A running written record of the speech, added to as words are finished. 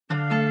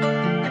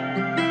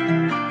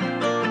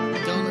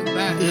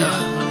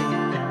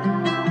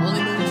Yeah.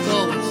 Only moving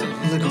forward.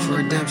 Looking for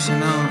redemption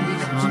now.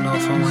 I don't know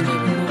if I wanted it,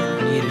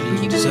 need it,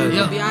 even deserve it.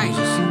 You'll be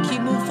alright.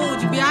 Keep moving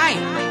forward, you'll be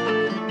alright.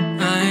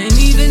 I ain't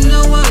even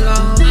know I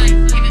lost.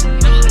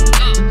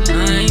 I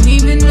ain't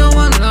even know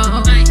I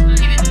lost. I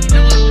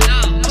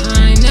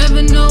ain't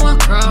never know I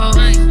crawled.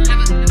 I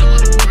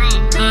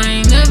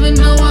ain't never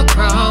know I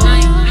crawled.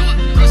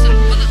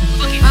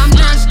 I'm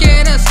not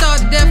scared of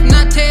starving death,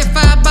 not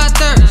terrified by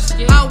thirst.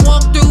 I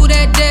walked through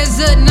that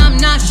desert and I'm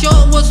not sure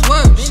what's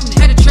worse.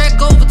 Had to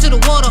trek over to the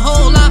water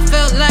hole, I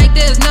felt like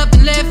there's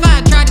nothing left.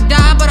 I tried to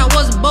die, but I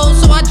wasn't bold,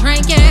 so I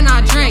drank and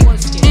I drank.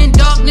 In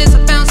darkness,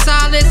 I found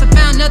solace, I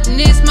found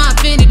nothingness. My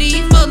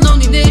affinity for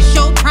loneliness,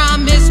 show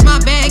promise. My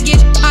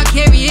baggage, I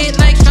carry it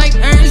like striped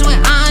urns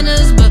with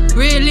honors. But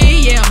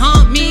really, it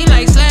haunt me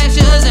like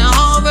slashers and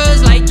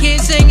horrors, like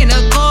kids singing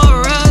a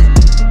chorus.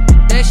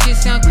 That shit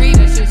sound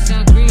creepy.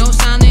 No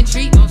silent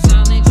treat.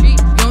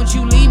 Don't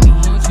you leave me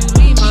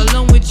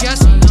alone with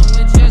Justin.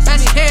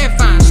 That's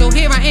terrifying. So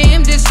here I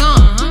am, this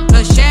song,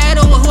 a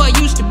shadow of who I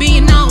used to be,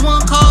 and not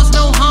one cause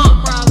no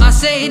harm. I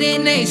say it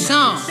in a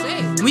song.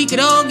 We could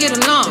all get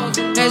along,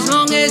 as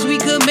long as we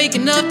could make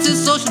enough to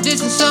social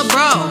distance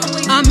abroad.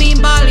 I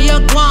mean Bali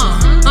or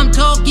Guam. I'm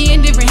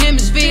talking different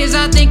hemispheres.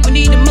 I think we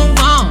need to move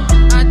on.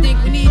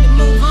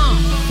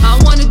 I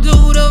wanna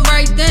do the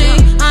right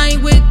thing. I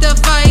ain't with the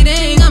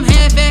fighting. I'm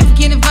half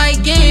African and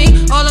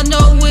Viking. All I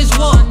know is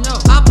war.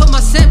 I put my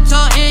scepter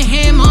and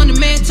ham on the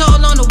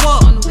mantle on the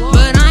wall.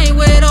 But I ain't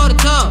with all the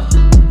talk.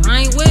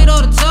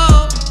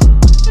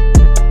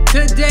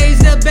 Today's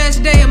the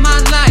best day of my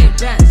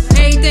life.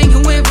 Everything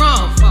can went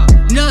wrong,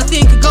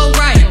 nothing could go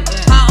right.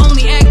 I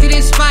only acted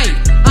in spite,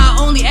 I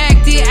only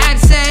acted out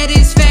of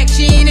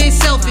satisfaction and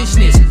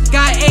selfishness.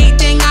 Got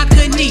everything I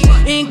could need,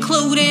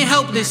 including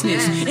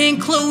helplessness,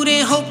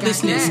 including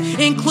hopelessness,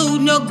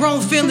 including a grown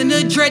feeling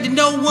of dread that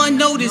no one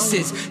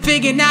notices.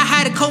 Figuring out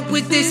how to cope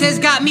with this has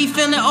got me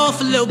feeling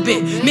off a little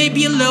bit.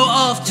 Maybe a little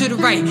off to the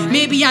right.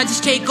 Maybe I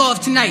just take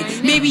off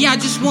tonight. Maybe I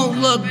just won't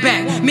look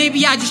back.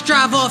 Maybe I just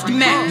drive off the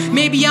map.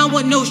 Maybe I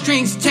want no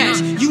strings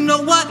attached. You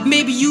know what?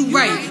 Maybe you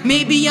right.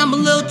 Maybe I'm a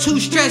little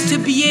too stressed to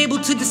be able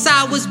to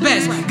decide what's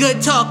best.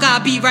 Good talk, I'll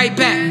be right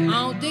back. I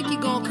don't think he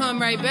gonna come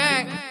right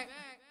back.